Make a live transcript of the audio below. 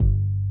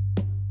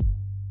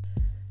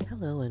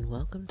Hello and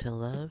welcome to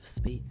Love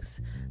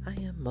Speaks. I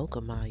am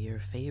Mokama,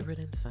 your favorite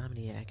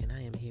insomniac, and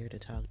I am here to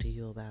talk to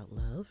you about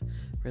love,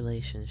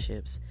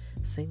 relationships,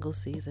 single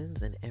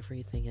seasons, and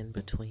everything in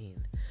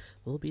between.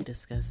 We'll be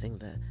discussing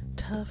the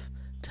tough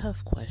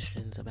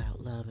questions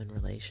about love and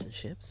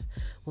relationships.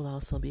 We'll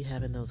also be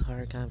having those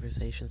hard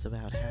conversations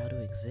about how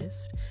to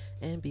exist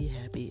and be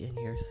happy in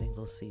your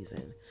single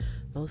season.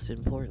 Most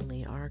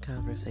importantly, our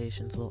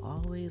conversations will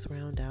always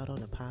round out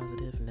on a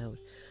positive note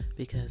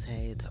because,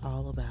 hey, it's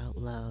all about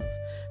love.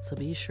 So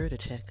be sure to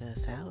check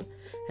us out,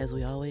 as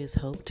we always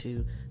hope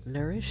to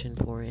nourish and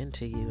pour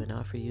into you and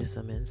offer you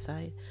some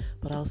insight,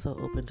 but also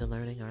open to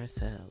learning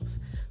ourselves.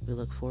 We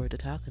look forward to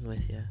talking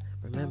with you.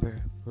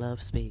 Remember,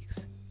 love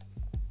speaks.